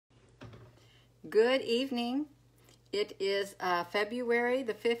Good evening. It is February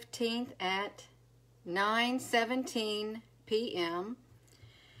the 15th at 9:17 p.m.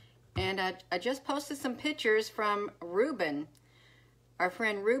 And I just posted some pictures from Ruben, our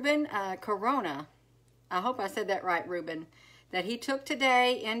friend Ruben Corona. I hope I said that right, Ruben. That he took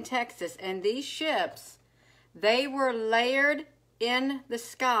today in Texas. And these ships, they were layered in the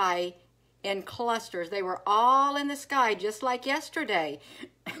sky in clusters. They were all in the sky just like yesterday.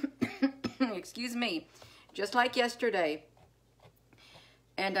 Excuse me, just like yesterday.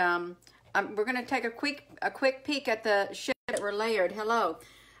 And we're going to take a quick peek at the ships that were layered. Hello.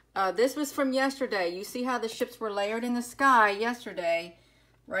 This was from yesterday. You see how the ships were layered in the sky yesterday,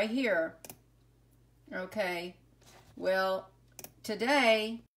 right here. Okay. Well,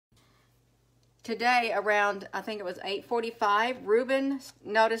 today around, I think it was 8:45, Ruben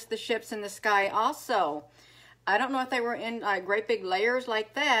noticed the ships in the sky also. I don't know if they were in great big layers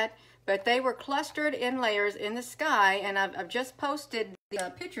like that, but they were clustered in layers in the sky, and I've just posted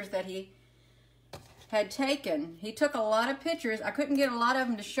the pictures that he had taken. He took a lot of pictures. I couldn't get a lot of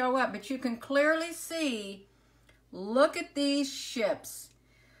them to show up, but you can clearly see, look at these ships.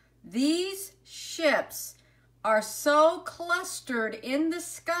 These ships are so clustered in the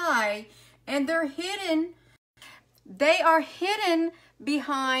sky, and they're hidden. They are hidden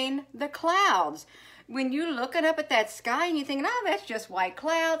behind the clouds. When you're looking up at that sky and you're thinking, oh, that's just white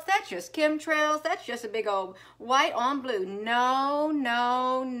clouds, that's just chemtrails, that's just a big old white on blue. No,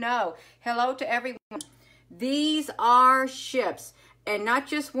 no, no. Hello to everyone. These are ships, and not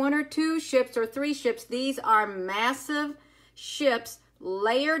just one or two ships or three ships. These are massive ships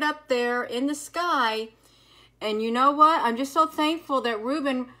layered up there in the sky. And you know what? I'm just so thankful that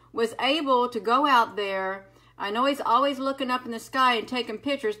Ruben was able to go out there. I know he's always looking up in the sky and taking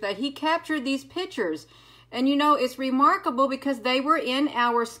pictures, that he captured these pictures. And you know, it's remarkable because they were in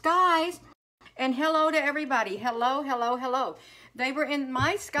our skies. And hello to everybody. Hello, hello, hello. They were in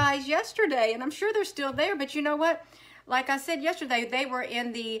my skies yesterday, and I'm sure they're still there. But you know what? Like I said yesterday, they were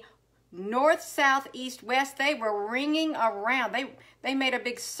in the north, south, east, west. They were ringing around. They made a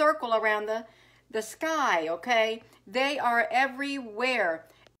big circle around the sky, okay? They are everywhere.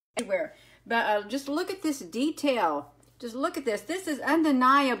 Everywhere. But just look at this detail. Just look at this. This is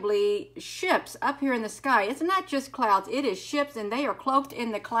undeniably ships up here in the sky. It's not just clouds. It is ships, and they are cloaked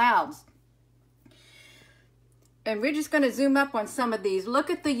in the clouds. And we're just going to zoom up on some of these.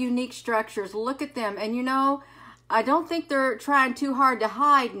 Look at the unique structures. Look at them. And you know, I don't think they're trying too hard to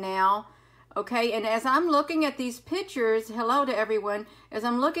hide now. Okay, and as I'm looking at these pictures, hello to everyone. As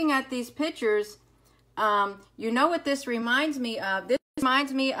I'm looking at these pictures, you know what this reminds me of? This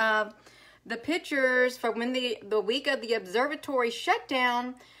reminds me of the pictures from when the week of the observatory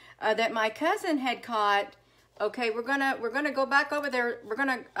shutdown that my cousin had caught. Okay, we're gonna go back over there.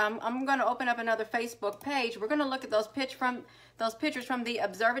 I'm gonna open up another Facebook page. We're gonna look at those pictures from the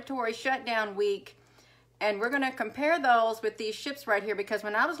observatory shutdown week, and we're gonna compare those with these ships right here. Because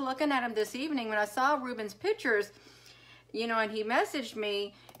when I was looking at them this evening, when I saw Ruben's pictures, you know, and he messaged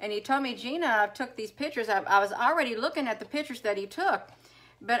me and he told me, Gina, I took these pictures. I was already looking at the pictures that he took.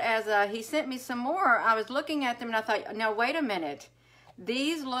 But as he sent me some more, I was looking at them and I thought, no, wait a minute.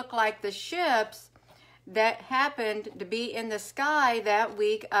 These look like the ships that happened to be in the sky that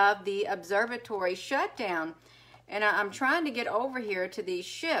week of the observatory shutdown. And I'm trying to get over here to these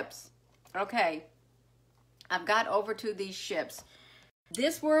ships. Okay, I've got over to these ships.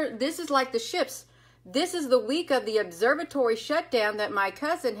 This is like the ships. This is the week of the observatory shutdown that my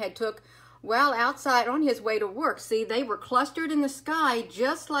cousin had took while outside on his way to work. See, they were clustered in the sky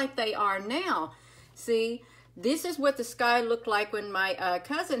just like they are now. See, this is what the sky looked like when my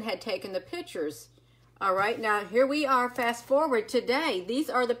cousin had taken the pictures. All right, now here we are, fast forward today.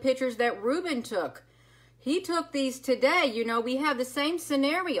 These are the pictures that Ruben took. He took these today. You know, we have the same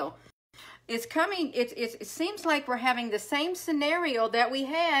scenario. It's coming, it seems like we're having the same scenario that we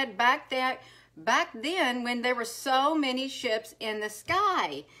had back then when there were so many ships in the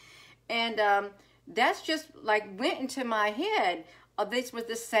sky. And that's just like went into my head. This was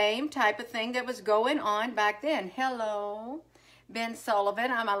the same type of thing that was going on back then. Hello, Ben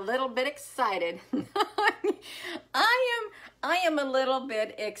Sullivan. I'm a little bit excited. I am a little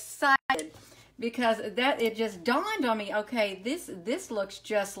bit excited because it just dawned on me. Okay, this looks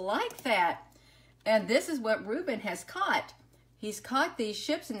just like that, and this is what Ruben has caught. He's caught these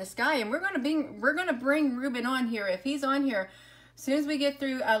ships in the sky, and we're gonna bring Ruben on here. If he's on here, as soon as we get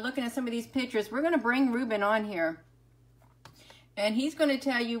through looking at some of these pictures, we're going to bring Ruben on here. And he's going to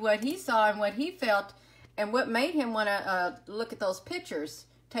tell you what he saw and what he felt and what made him want to look at those pictures,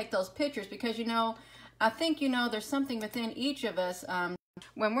 take those pictures. Because, you know, I think, you know, there's something within each of us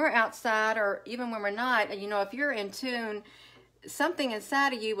when we're outside, or even when we're not, you know, if you're in tune, something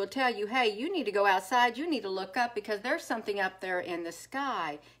inside of you will tell you, hey, you need to go outside, you need to look up, because there's something up there in the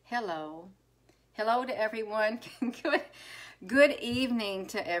sky. Hello. Hello to everyone. Good evening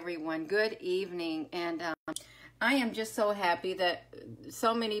to everyone. Good evening. And I am just so happy that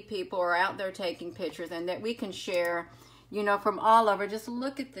so many people are out there taking pictures, and that we can share, you know, from all over. Just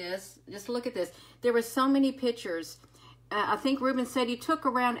look at this. Just look at this. There were so many pictures. I think Ruben said he took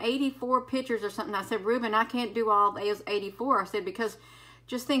around 84 pictures or something. I said, Ruben, I can't do all those 84. I said, because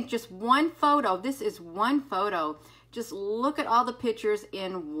just think, just one photo. This is one photo. Just look at all the pictures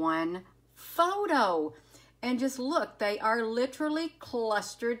in one photo. And just look, they are literally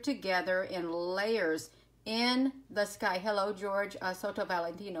clustered together in layers in the sky. Hello, George Soto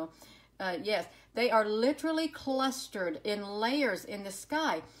Valentino. Yes, they are literally clustered in layers in the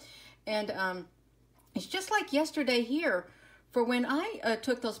sky. And it's just like yesterday here for when I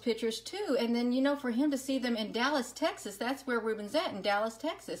took those pictures too. And then, you know, for him to see them in Dallas, Texas, that's where Ruben's at, in Dallas,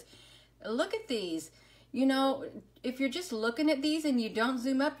 Texas. Look at these. You know, if you're just looking at these and you don't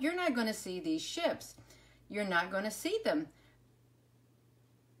zoom up, you're not going to see these ships. You're not going to see them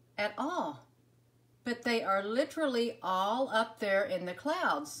at all. But they are literally all up there in the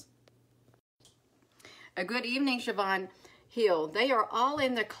clouds. A good evening, Siobhan Hill. They are all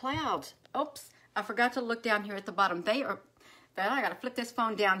in the clouds. Oops. I forgot to look down here at the bottom. They are, I got to flip this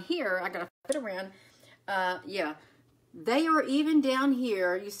phone down here. I got to flip it around. Yeah. They are even down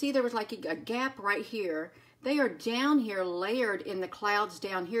here. You see there was like a gap right here. They are down here layered in the clouds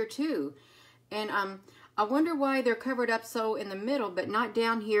down here too. And I wonder why they're covered up so in the middle, but not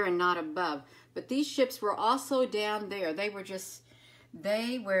down here and not above. But these ships were also down there. They were just,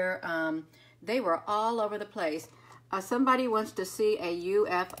 they were all over the place. Somebody wants to see a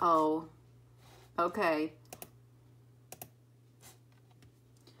UFO. Okay.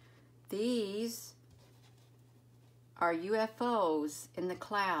 These are UFOs in the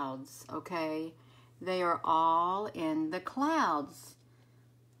clouds, okay? They are all in the clouds,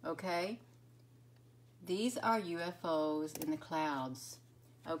 okay? These are UFOs in the clouds,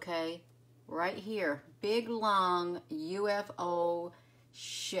 okay? Right here, big, long UFO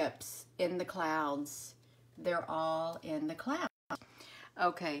ships in the clouds. They're all in the clouds.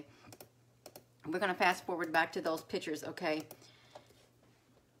 Okay. We're going to fast forward back to those pictures, okay?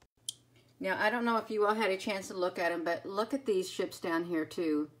 Now, I don't know if you all had a chance to look at them, but look at these ships down here,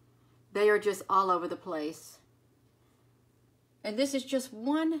 too. They are just all over the place. And this is just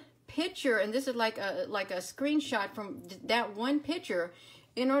one picture, and this is like a screenshot from that one picture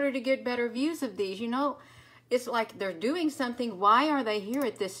in order to get better views of these. You know, it's like they're doing something. Why are they here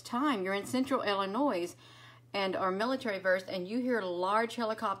at this time? You're in central Illinois, and our military verse, and you hear large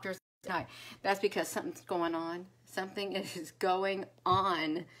helicopters. That's because something's going on. Something is going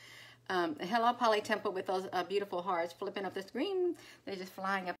on. Hello, Polly Temple, with those beautiful hearts flipping up the screen. They're just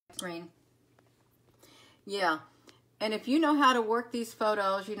flying up the screen. Yeah. And if you know how to work these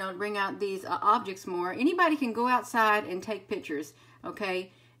photos, you know, bring out these objects more, anybody can go outside and take pictures,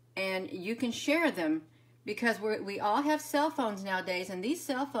 okay? And you can share them, because we all have cell phones nowadays, and these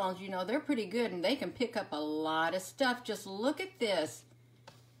cell phones, you know, they're pretty good, and they can pick up a lot of stuff. Just look at this.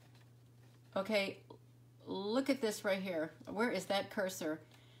 Okay, look at this right here. Where is that cursor?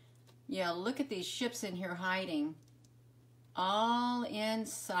 Yeah, look at these ships in here hiding. All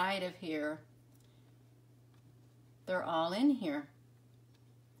inside of here. They're all in here.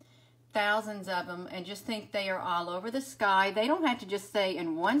 Thousands of them, and just think they are all over the sky. They don't have to just stay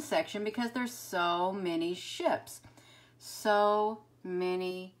in one section, because there's so many ships. So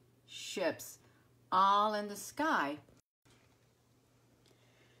many ships all in the sky.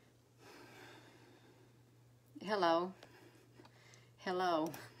 Hello.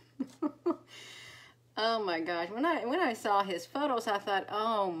 Hello. Oh my gosh. When I saw his photos, I thought,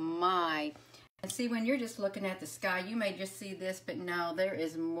 oh my. And see, when you're just looking at the sky, you may just see this, but no, there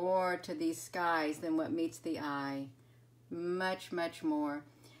is more to these skies than what meets the eye. Much, much more.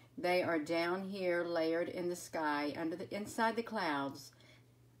 They are down here, layered in the sky, inside the clouds.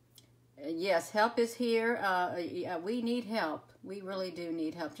 Yes, help is here. We need help. We really do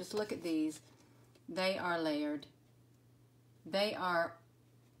need help. Just look at these. They are layered. They're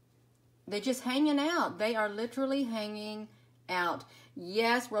just hanging out. They are literally hanging out.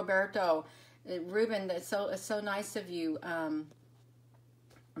 Yes, Roberto. Ruben, that's so nice of you. I'm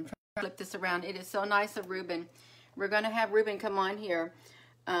trying to flip this around. It is so nice of Ruben. We're going to have Ruben come on here,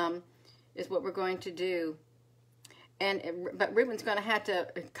 is what we're going to do. But Ruben's going to have to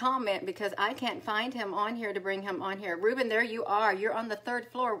comment, because I can't find him on here to bring him on here. Ruben, there you are. You're on the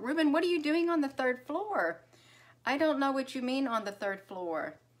 3rd floor. Ruben, what are you doing on the 3rd floor? I don't know what you mean on the third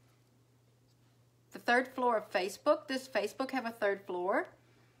floor. The third floor of Facebook? Does Facebook have a third floor?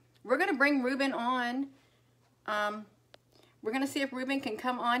 We're going to bring Ruben on. We're going to see if Ruben can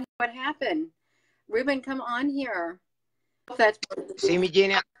come on. What happened? Ruben, come on here. That's See me,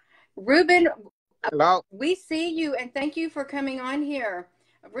 Gina? Ruben, Hello? we see you, and thank you for coming on here.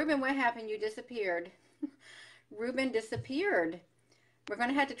 Ruben, what happened? You disappeared. Ruben disappeared. We're going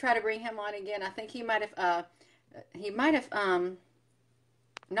to have to try to bring him on again. I think he might have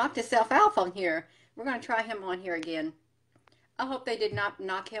knocked himself out on here. We're going to try him on here again. I hope they did not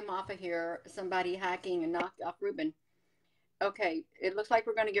knock him off of here. Somebody hacking and knocked off Ruben. Okay, it looks like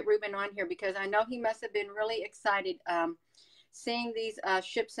we're going to get Ruben on here because I know he must have been really excited seeing these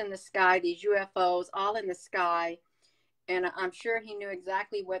ships in the sky, these UFOs all in the sky. And I'm sure he knew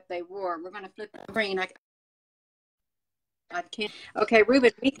exactly what they were. We're going to flip the screen. I can't. Okay,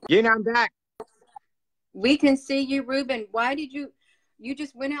 Ruben. Gina, I'm back. We can see you, Ruben. Why did you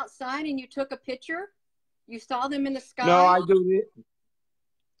just went outside and you took a picture? You saw them in the sky? No,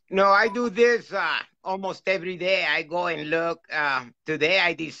 I do this almost every day. I go and look. Today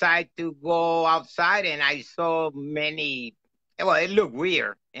I decide to go outside and I saw many. Well, it looked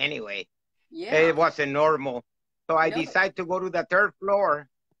weird anyway. Yeah. It wasn't normal. So I decide to go to the third floor,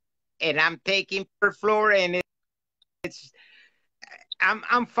 and I'm taking third floor, and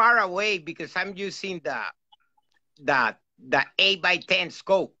I'm far away because I'm using the 8x10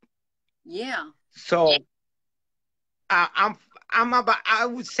 scope. Yeah. So I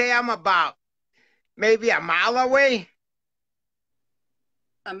would say I'm about maybe a mile away.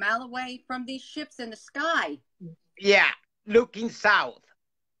 A mile away from these ships in the sky. Yeah, looking south.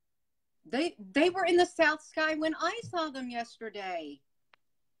 They were in the south sky when I saw them yesterday.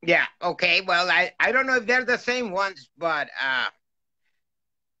 Yeah, okay. Well, I don't know if they're the same ones, but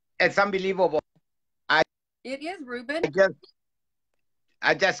it's unbelievable. It is, Ruben.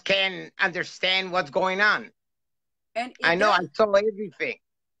 I just can't understand what's going on. And I know I saw everything.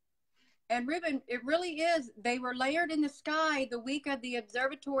 And Ruben, it really is. They were layered in the sky the week of the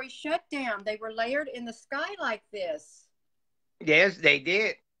observatory shutdown. They were layered in the sky like this. Yes, they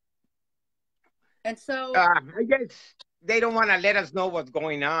did. And so I guess they don't want to let us know what's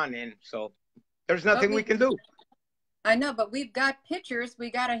going on, and so there's nothing we can do. I know, but we've got pictures.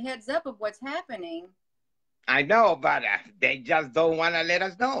 We got a heads up of what's happening. I know, but they just don't want to let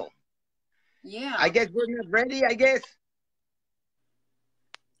us know. Yeah. I guess we're not ready, I guess.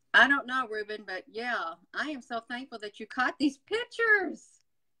 I don't know, Ruben, but yeah, I am so thankful that you caught these pictures.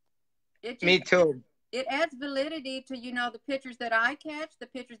 Me too. It adds validity to, the pictures that I catch, the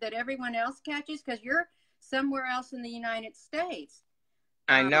pictures that everyone else catches, because you're somewhere else in the United States.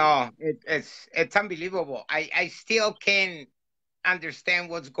 I know. It's unbelievable. I still can't understand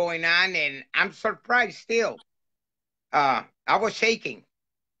what's going on, and I'm surprised still. I was shaking.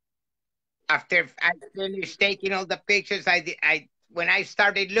 After I finished taking all the pictures, when I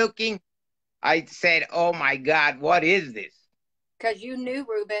started looking, I said, "Oh my God, what is this?" Because you knew,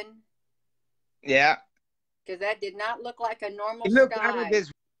 Ruben. Yeah. Because that did not look like a normal It looked sky. out of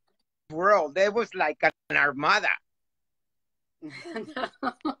this world. There was like an armada.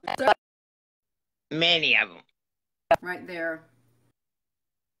 Many of them. Right there.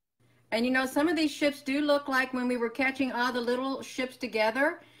 And some of these ships do look like when we were catching all the little ships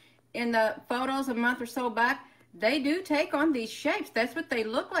together in the photos a month or so back, they do take on these shapes. That's what they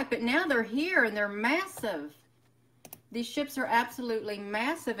look like. But now they're here and they're massive. These ships are absolutely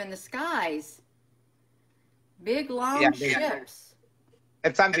massive in the skies. Big, long ships.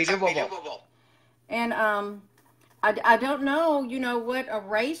 It's unbelievable. And I don't know, what a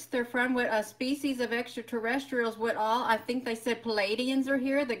race they're from, what a species of extraterrestrials, what all. I think they said Palladians are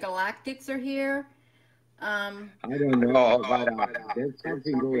here, the Galactics are here. I don't know, but there's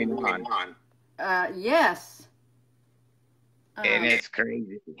something going on. Yes. And it's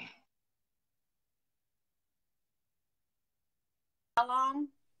crazy. How long?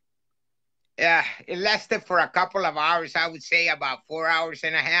 Yeah, it lasted for a couple of hours. I would say about 4 hours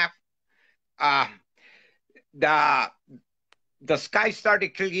and a half. The sky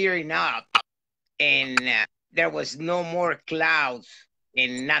started clearing up, and there was no more clouds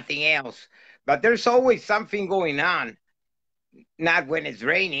and nothing else. But there's always something going on. Not when it's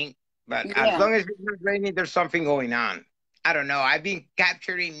raining, but as long as it's not raining, there's something going on. I don't know. I've been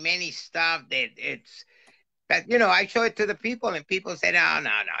capturing many stuff but I show it to the people, and people say, "Oh,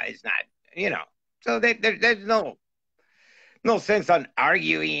 no, it's not." So there's no sense on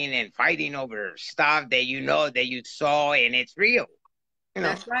arguing and fighting over stuff that that you saw and it's real.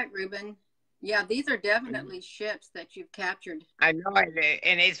 That's right, Ruben. Yeah, these are definitely ships that you've captured. I know,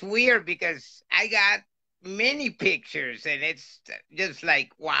 and it's weird because I got many pictures, and it's just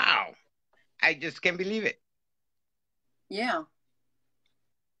like, wow, I just can't believe it. Yeah.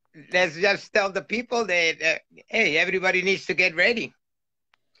 Let's just tell the people that, hey, everybody needs to get ready,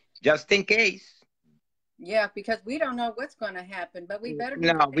 just in case. Yeah, because we don't know what's going to happen, but we better be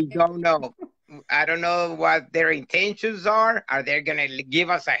No, we ready. don't know. I don't know what their intentions are. Are they going to give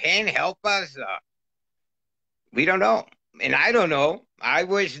us a hand, help us? We don't know. And I don't know. I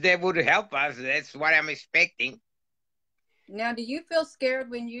wish they would help us. That's what I'm expecting. Now, do you feel scared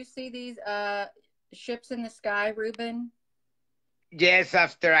when you see these ships in the sky, Ruben? Yes,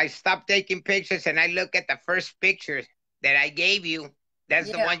 after I stopped taking pictures and I look at the first picture that I gave you,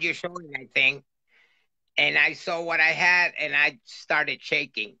 that's the Yeah. one you're showing, I think. And I saw what I had and I started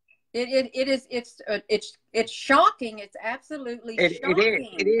shaking. It's shocking. It's absolutely It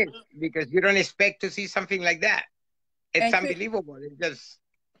shocking. is, because you don't expect to see something like that. It's And unbelievable. It's just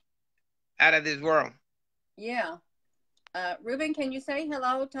out of this world. yeah. Ruben, can you say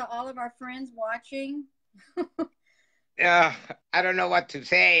hello to all of our friends watching? Uh, I don't know what to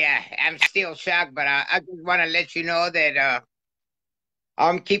say. I'm still shocked, but I just want to let you know that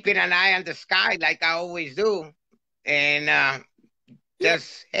I'm keeping an eye on the sky like I always do. And Yeah.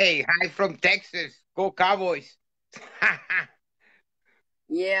 just, hey, hi from Texas. Go Cowboys.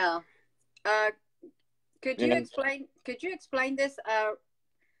 Yeah. Uh, And could you explain this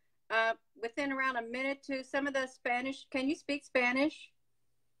within around a minute to some of the Spanish? Can you speak Spanish?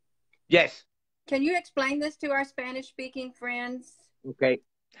 yes, Can you explain this to our Spanish speaking friends? okay.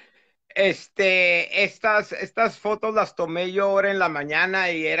 Estas fotos las tomé yo ahora en la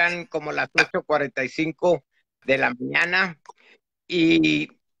mañana y eran como las 8:45 de la mañana. Y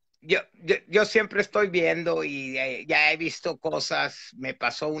yo siempre estoy viendo y ya he visto cosas. Me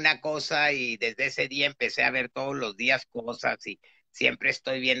pasó una cosa y desde ese día empecé a ver todos los días cosas y siempre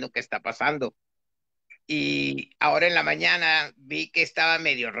estoy viendo qué está pasando. Y ahora en la mañana vi que estaba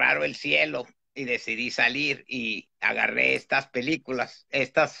medio raro el cielo y decidí salir y agarré estas películas,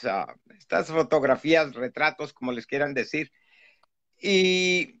 estas fotografías, retratos, como les quieran decir,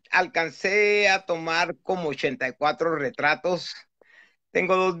 y alcancé a tomar como 84 retratos.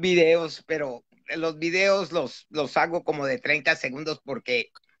 Tengo 2 videos, pero los videos los hago como de 30 segundos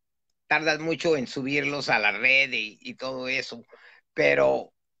porque tardas mucho en subirlos a la red y todo eso.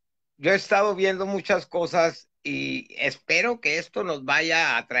 Pero yo he estado viendo muchas cosas y espero que esto nos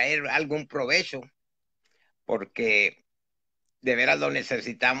vaya a traer algún provecho, porque de veras lo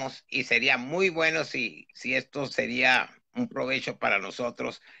necesitamos y sería muy bueno si esto sería un provecho para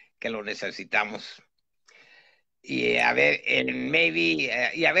nosotros que lo necesitamos. Y a ver,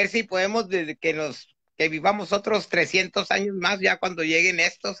 y a ver si podemos desde que vivamos otros 300 años más ya cuando lleguen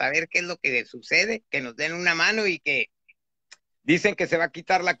estos, a ver qué es lo que sucede, que nos den una mano y que dicen que se va a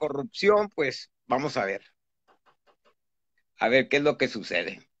quitar la corrupción, pues vamos a ver qué es lo que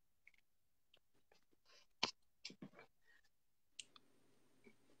sucede.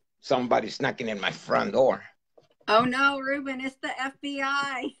 Somebody's knocking at my front door. Oh no, Ruben, it's the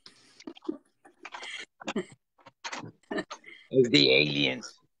FBI. It's the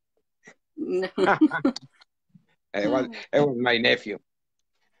aliens. No. It was my nephew.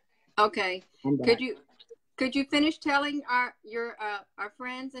 Okay. Could you finish telling our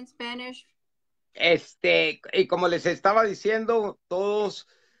friends in Spanish? Y como les estaba diciendo, todos,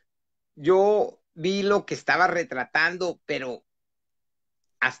 yo vi lo que estaba retratando, pero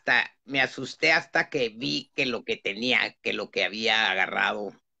hasta me asusté hasta que vi que lo que tenía, que lo que había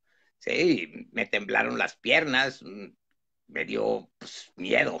agarrado, sí, me temblaron las piernas, me dio pues,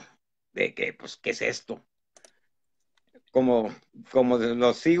 miedo de que, pues, ¿qué es esto? Como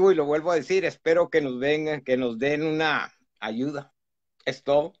lo sigo y lo vuelvo a decir, espero que nos vengan, que nos den una ayuda. Es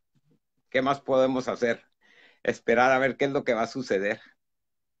todo. ¿Qué más podemos hacer? Esperar a ver qué es lo que va a suceder.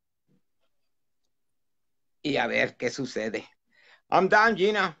 Y a ver qué sucede. I'm done,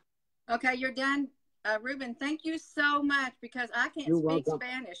 Gina. Okay, you're done. Ruben, thank you so much because I can't You're speak welcome.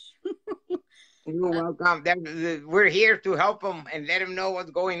 Spanish. You're welcome. We're here to help them and let them know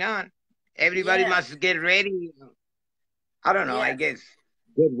what's going on. Everybody Yes. must get ready. I don't know. I Yes. guess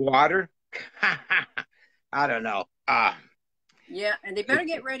good water. I don't know. Yeah, and they better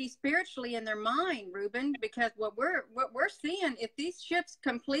get ready spiritually in their mind, Ruben, because what we're seeing, if these ships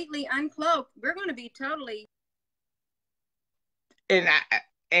completely uncloak, we're going to be totally.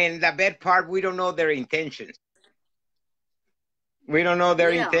 And the bad part, we don't know their intentions. We don't know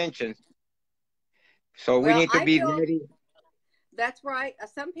their Yeah. intentions. So we Well, need to I be feel ready. that's right.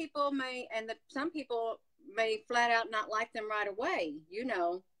 Some people may, some people may flat out not like them right away. You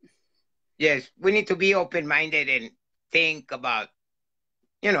know. Yes, we need to be open-minded and think about,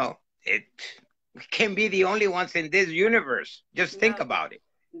 it. We can't be the only ones in this universe. Just think No, about it.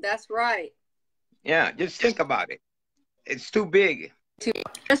 that's right. Yeah, just think about it. It's too big. To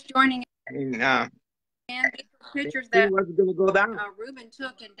just joining And in, these are let's pictures see that what's gonna go down. Ruben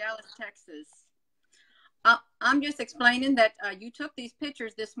took in Dallas, Texas. I'm just explaining that you took these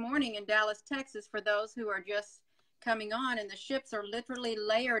pictures this morning in Dallas, Texas, for those who are just coming on, and the ships are literally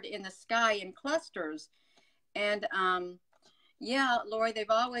layered in the sky in clusters. And yeah, Lori, they've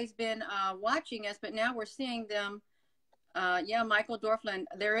always been watching us, but now we're seeing them. Yeah, Michael Dorfland,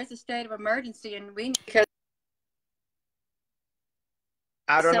 there is a state of emergency, and we because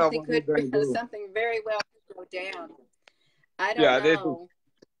I don't know something what we're could gonna do. something very well could go down. I don't Yeah, know.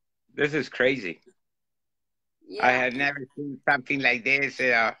 this is crazy. I Yeah. had never seen something like this.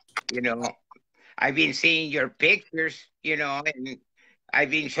 You know, I've been seeing your pictures, and I've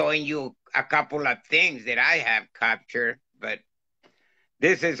been showing you a couple of things that I have captured, but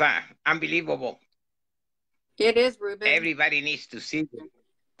this is unbelievable. It is, Ruben. Everybody needs to see this.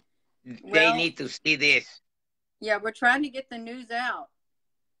 They Well, need to see this. yeah, we're trying to get the news out.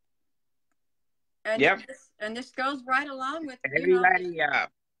 And Yep. this goes right along with, Everybody, yeah.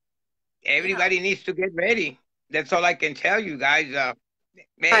 everybody needs to get ready. That's all I can tell you guys. Right.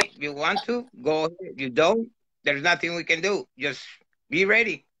 Hey, you want to go ahead. You don't. There's nothing we can do. Just be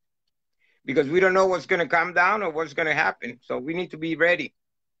ready, because we don't know what's going to come down or what's going to happen. So we need to be ready.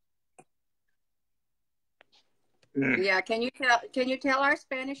 Yeah, can you tell our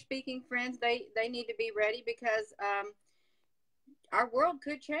Spanish speaking friends they need to be ready because our world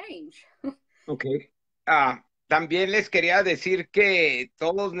could change. Okay. También les quería decir que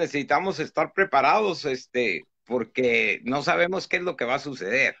todos necesitamos estar preparados, porque no sabemos qué es lo que va a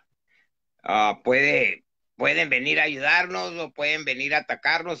suceder. Pueden venir a ayudarnos o pueden venir a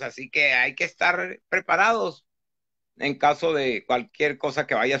atacarnos, así que hay que estar preparados en caso de cualquier cosa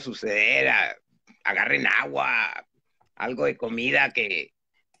que vaya a suceder. Agarren agua, algo de comida,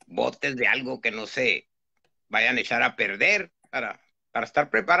 botes de algo que no se vayan a echar a perder para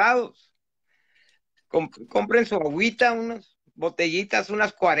estar preparados. Compren su agüita, unas botellitas,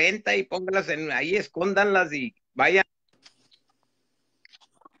 unas 40 y pónganlas ahí, escóndanlas y vayan.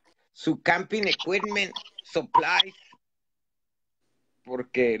 Su camping equipment, supplies,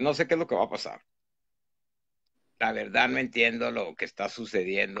 porque no sé qué es lo que va a pasar. La verdad no entiendo lo que está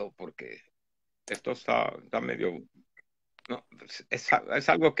sucediendo, porque esto está medio... No, es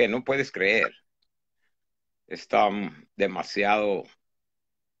algo que no puedes creer. Está demasiado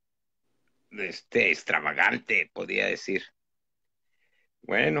extravagante, podría decir.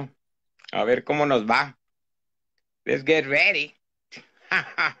 Bueno, a ver cómo nos va. Let's get ready.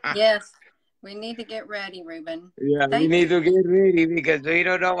 Yes, we need to get ready, Ruben. Yeah, we Thank need you. to get ready because we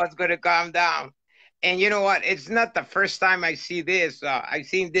don't know what's going to come down. And you know what? It's not the first time I see this. I've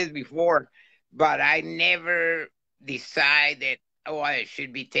seen this before, but I never decided, oh, I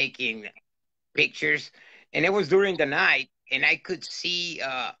should be taking pictures. And it was during the night, and I could see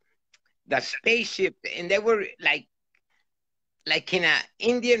the spaceship, and they were like in an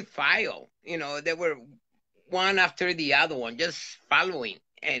Indian file. They were one after the other one, just following.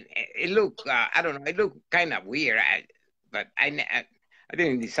 And it looked, I don't know, it looked kind of weird. But I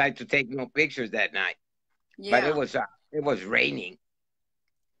didn't decide to take no pictures that night. Yeah. But it was raining.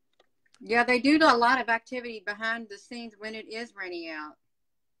 Yeah, they do a lot of activity behind the scenes when it is raining out.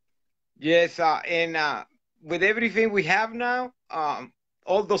 Yes, and with everything we have now,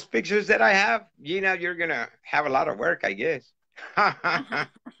 all those pictures that I have, Gina, you're gonna have a lot of work, I guess.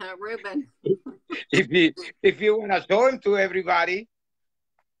 Ruben. if you want to show them to everybody.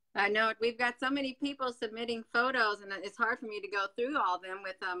 I know we've got so many people submitting photos, and it's hard for me to go through all of them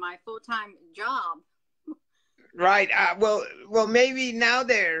with my full-time job. Right. Well, maybe now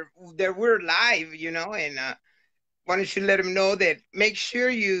we're live, and why don't you let them know that? Make sure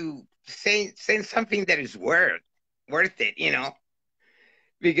you send something that is worth it,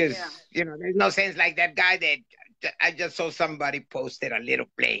 because there's no sense like that guy that I just saw somebody posted a little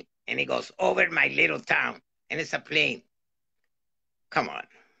plane, and he goes over my little town, and it's a plane. Come on.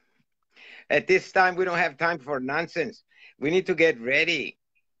 At this time, we don't have time for nonsense. We need to get ready.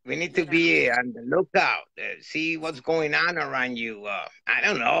 We need to be on the lookout, see what's going on around you. I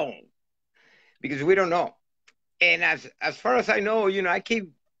don't know, because we don't know. And as far as I know, I keep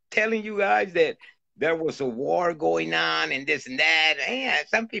telling you guys that there was a war going on and this and that. And yeah,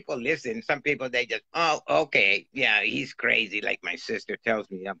 some people listen. Some people, they just, oh, okay, yeah, he's crazy. Like my sister tells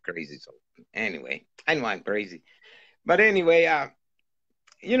me I'm crazy. So anyway, I know I'm crazy. But anyway,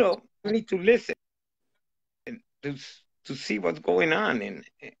 we need to listen to see what's going on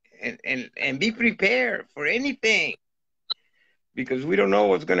and be prepared for anything, because we don't know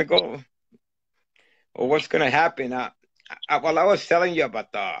what's going to go or what's going to happen. While I was telling you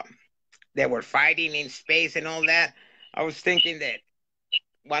about they were fighting in space and all that, I was thinking that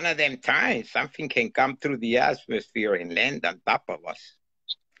one of them times something can come through the atmosphere and land on top of us.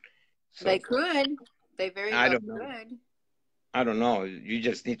 So They could. They very I well don't know. could. I don't know. You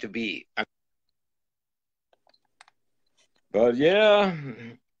just need to be. But yeah,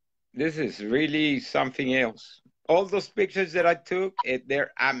 this is really something else. All those pictures that I took,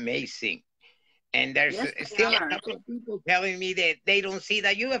 they're amazing. And there's Yes, they still a are. couple of people telling me that they don't see the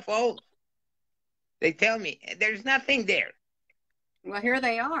UFOs. They tell me there's nothing there. Well, here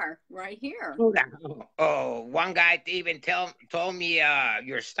they are, right here. Oh, one guy even told me,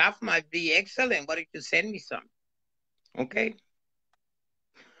 your stuff might be excellent. Why don't you send me some? Okay.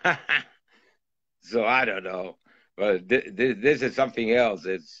 So I don't know, but this is something else.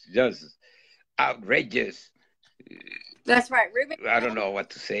 It's just outrageous. That's right, Ruben. I don't know what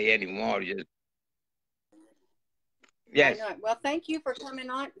to say anymore. Just I yes. know it. Well, thank you for coming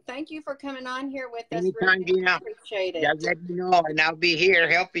on. Thank you for coming on here with us, Anytime, Ruben. Gina. Appreciate it. Just let me know, and I'll be here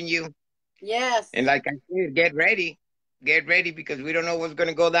helping you. Yes. And like I said, get ready because we don't know what's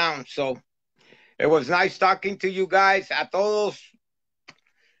gonna go down. So it was nice talking to you guys. A todos,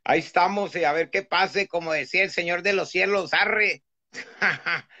 ahí estamos y a ver qué pase, como decía el Señor de los cielos, arre.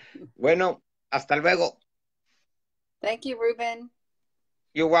 Bueno, hasta luego. Thank you, Ruben.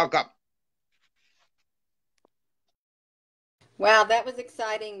 You're welcome. Wow, that was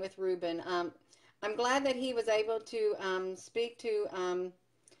exciting with Ruben. I'm glad that he was able to speak to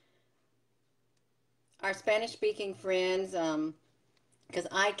our Spanish-speaking friends because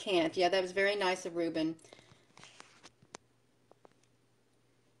I can't. Yeah, that was very nice of Ruben.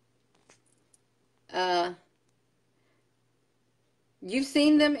 You've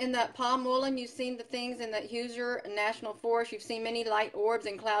seen them in that Palm Mullen. You've seen the things in that Hoosier National Forest. You've seen many light orbs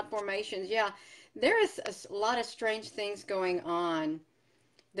and cloud formations. Yeah, there is a lot of strange things going on.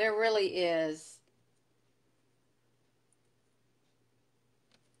 There really is.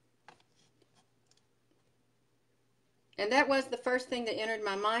 And that was the first thing that entered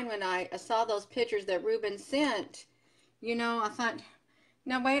my mind when I saw those pictures that Ruben sent. You know, I thought,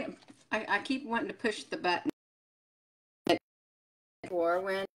 now wait, I keep wanting to push the button for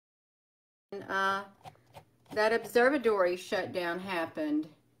when that observatory shutdown happened.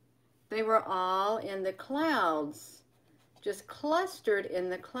 They were all in the clouds, just clustered in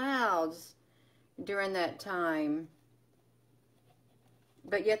the clouds during that time.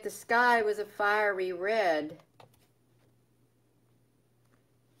 But yet the sky was a fiery red.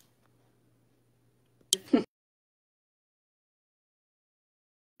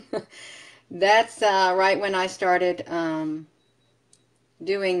 That's right when I started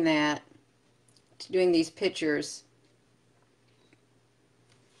doing that, doing these pictures.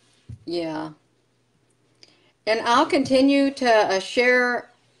 Yeah. And I'll continue to share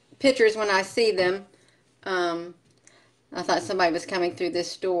pictures when I see them. I thought somebody was coming through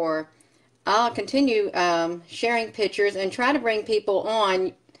this door. I'll continue sharing pictures and try to bring people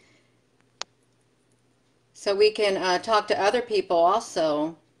on so we can talk to other people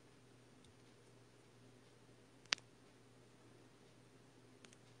also.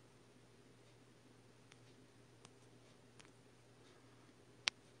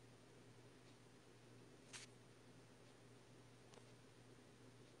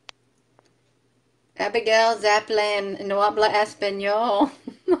 Abigail Zaplan no habla español.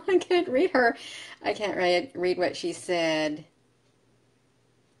 I can't read her. I can't read what she said.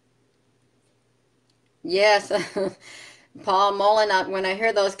 Yes, Paul Mullen, when I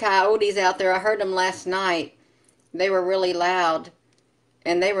hear those coyotes out there, I heard them last night. They were really loud.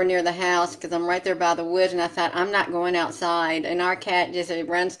 And they were near the house because I'm right there by the woods. And I thought, I'm not going outside. And our cat just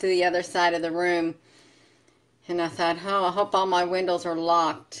runs to the other side of the room. And I thought, oh, I hope all my windows are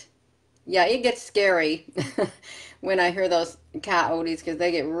locked. Yeah, it gets scary when I hear those coyotes because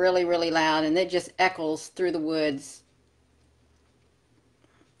they get really, really loud and it just echoes through the woods.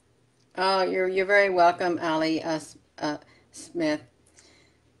 Oh, you're very welcome, Allie Smith.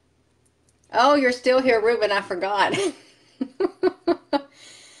 Oh, you're still here, Ruben. I forgot.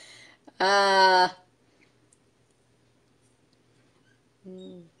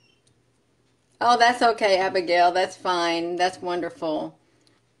 Oh, that's okay, Abigail. That's fine. That's wonderful.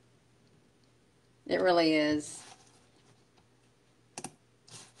 It really is.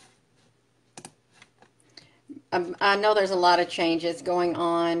 I know there's a lot of changes going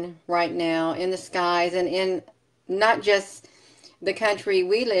on right now in the skies and in not just the country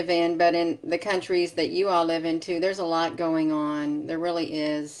we live in, but in the countries that you all live in too. There's a lot going on. There really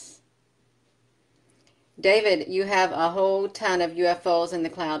is. David, you have a whole ton of UFOs in the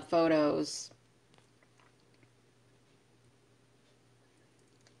cloud photos.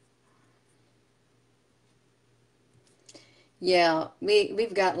 Yeah,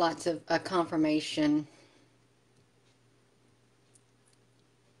 we've got lots of confirmation.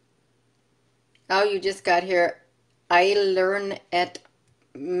 Oh, you just got here. I learn at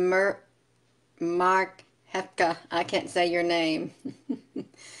Mer Mark Hefka. I can't say your name.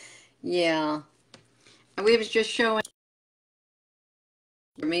 Yeah, we was just showing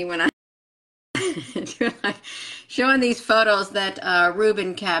me when I showing these photos that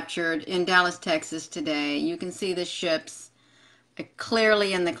Ruben captured in Dallas, Texas today. You can see the ships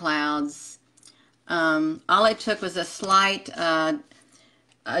clearly in the clouds. All it took was a slight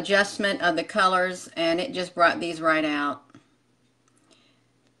adjustment of the colors, and it just brought these right out.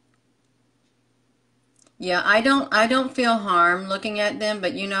 Yeah, I don't feel harm looking at them,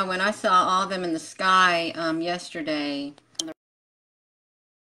 but you know, when I saw all of them in the sky yesterday,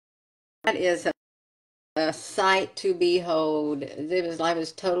 that is a sight to behold. I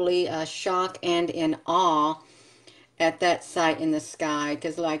was totally shocked and in awe at that sight in the sky,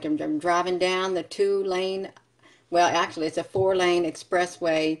 because like I'm driving down the 2-lane, well, actually it's a 4-lane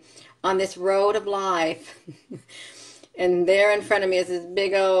expressway on this road of life. And there in front of me is this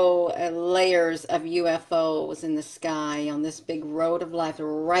big old layers of UFOs in the sky on this big road of life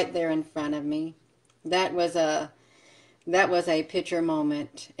right there in front of me. That was a picture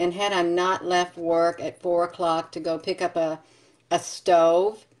moment. And had I not left work at 4 o'clock to go pick up a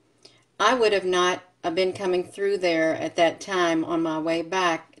stove, I would have not been coming through there at that time on my way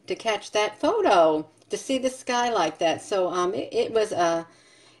back to catch that photo, to see the sky like that. So it was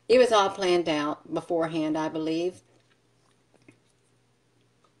all planned out beforehand, I believe.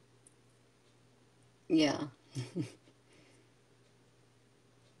 Yeah.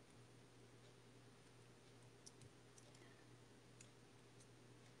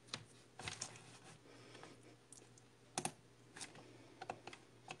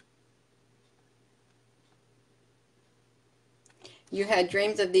 You had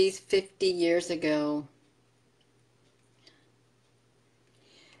dreams of these 50 years ago.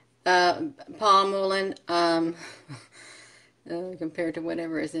 Uh, Paul Mullen, compared to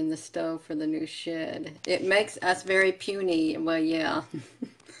whatever is in the stove for the new shed. It makes us very puny. Well, yeah.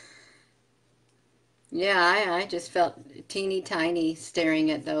 Yeah, I just felt teeny tiny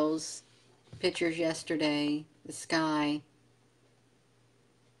staring at those pictures yesterday. The sky.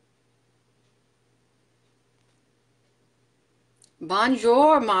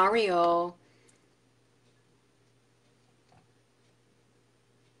 Bonjour, Mario.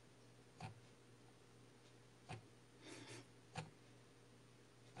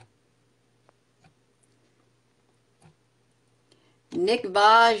 Nick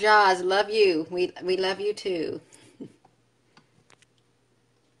Vajaz, love you. We love you too.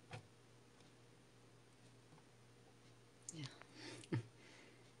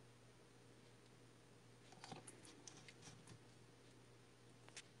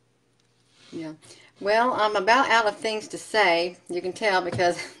 Yeah. Well, I'm about out of things to say. You can tell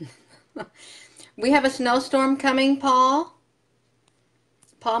because we have a snowstorm coming, Paul.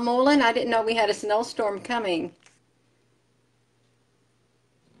 Paul Mullen, I didn't know we had a snowstorm coming.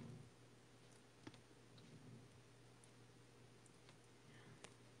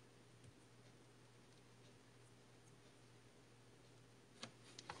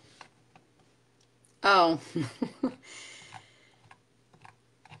 Oh.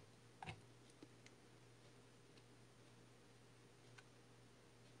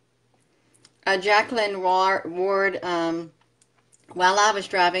 Jacqueline Ward, while I was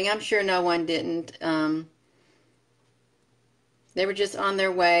driving, I'm sure no one didn't. They were just on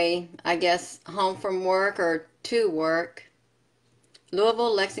their way, I guess, home from work or to work.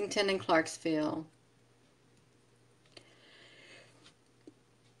 Louisville, Lexington, and Clarksville.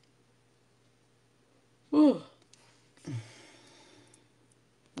 Ooh.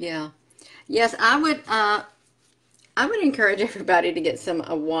 Yeah. Yes, I would encourage everybody to get some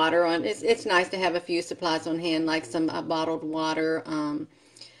water on. It's nice to have a few supplies on hand, like some bottled water,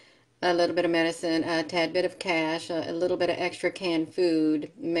 a little bit of medicine, a tad bit of cash, a little bit of extra canned food,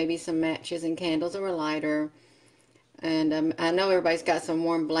 maybe some matches and candles or a lighter. And I know everybody's got some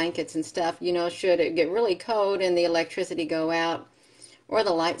warm blankets and stuff. You know, should it get really cold and the electricity go out or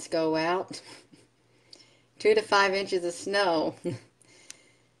the lights go out, 2 to 5 inches of snow.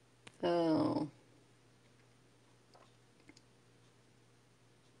 Oh,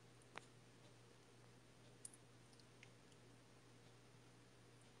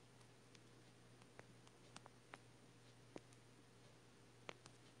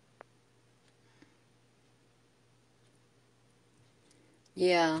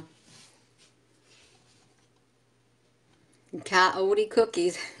 yeah. Coyote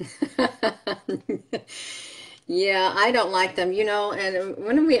cookies. Yeah, I don't like them, you know, and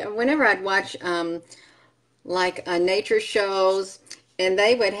whenever I'd watch like nature shows and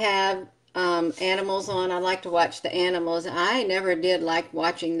they would have animals on, I like to watch the animals. I never did like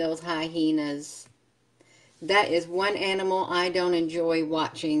watching those hyenas. That is one animal I don't enjoy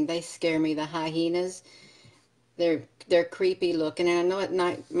watching. They scare me, the hyenas. They're creepy looking, and I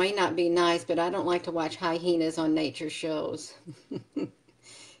know may not be nice, but I don't like to watch hyenas on nature shows.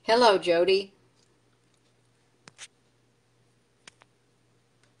 Hello, Jody.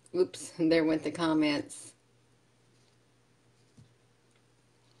 Oops, there went the comments.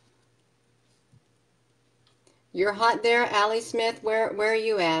 You're hot there, Allie Smith. Where are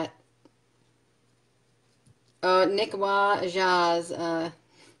you at? Oh, Nikwa Jaz.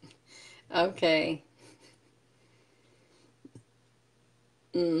 Okay.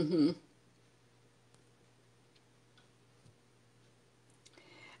 Mm-hmm.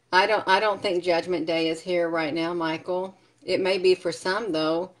 I don't think Judgment Day is here right now, Michael. It may be for some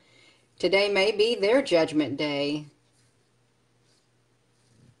though. Today may be their Judgment Day.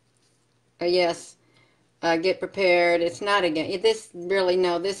 Yes. Get prepared. It's not a game. This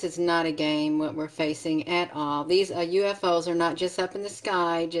is not a game what we're facing at all. These UFOs are not just up in the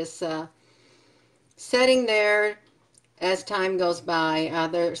sky, just sitting there as time goes by.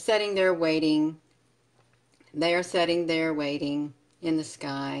 They're sitting there waiting. They are sitting there waiting in the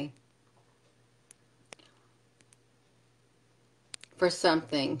sky for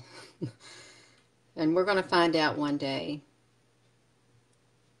something. And we're going to find out one day.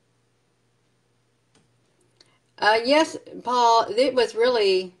 Yes, Paul, it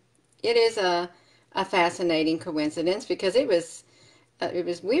is a fascinating coincidence because it was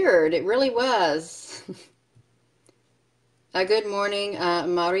weird. It really was. Good morning,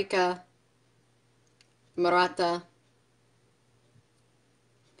 Marika, Marata,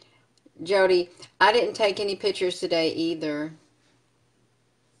 Jody. I didn't take any pictures today either.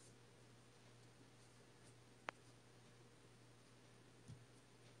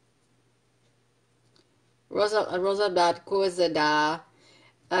 Rosa Kozada.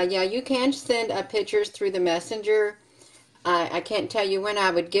 Yeah, you can send pictures through the messenger. I can't tell you when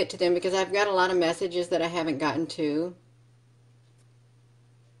I would get to them because I've got a lot of messages that I haven't gotten to.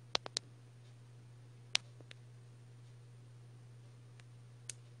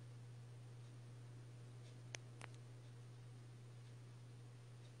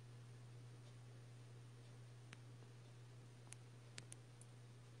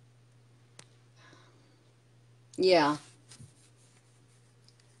 Yeah.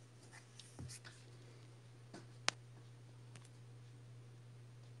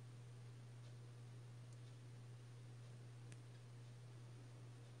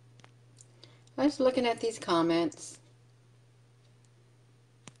 I was looking at these comments.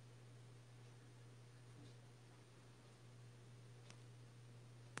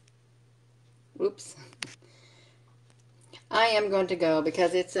 Oops. I am going to go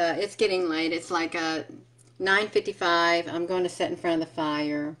because it's getting late. It's like 9:55. I'm going to sit in front of the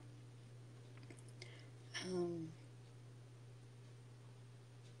fire.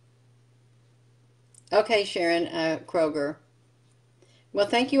 Okay, Sharon Kroger. Well,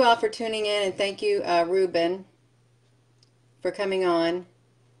 thank you all for tuning in, and thank you, Ruben, for coming on.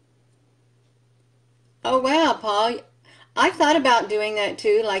 Oh, wow, Paul. I thought about doing that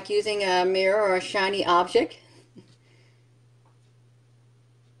too, like using a mirror or a shiny object.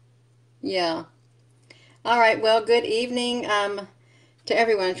 Yeah. All right, well, good evening to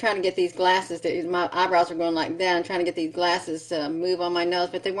everyone. I'm trying to get these glasses. My eyebrows are going like that. I'm trying to get these glasses to move on my nose,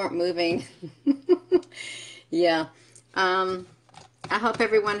 but they weren't moving. Yeah. I hope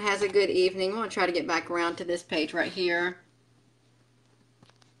everyone has a good evening. I'm going to try to get back around to this page right here.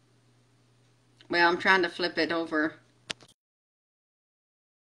 Well, I'm trying to flip it over.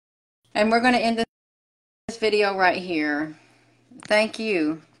 And we're going to end this video right here. Thank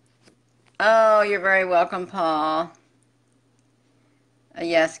you. Oh, you're very welcome, Paul.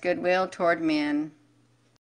 Yes, goodwill toward men.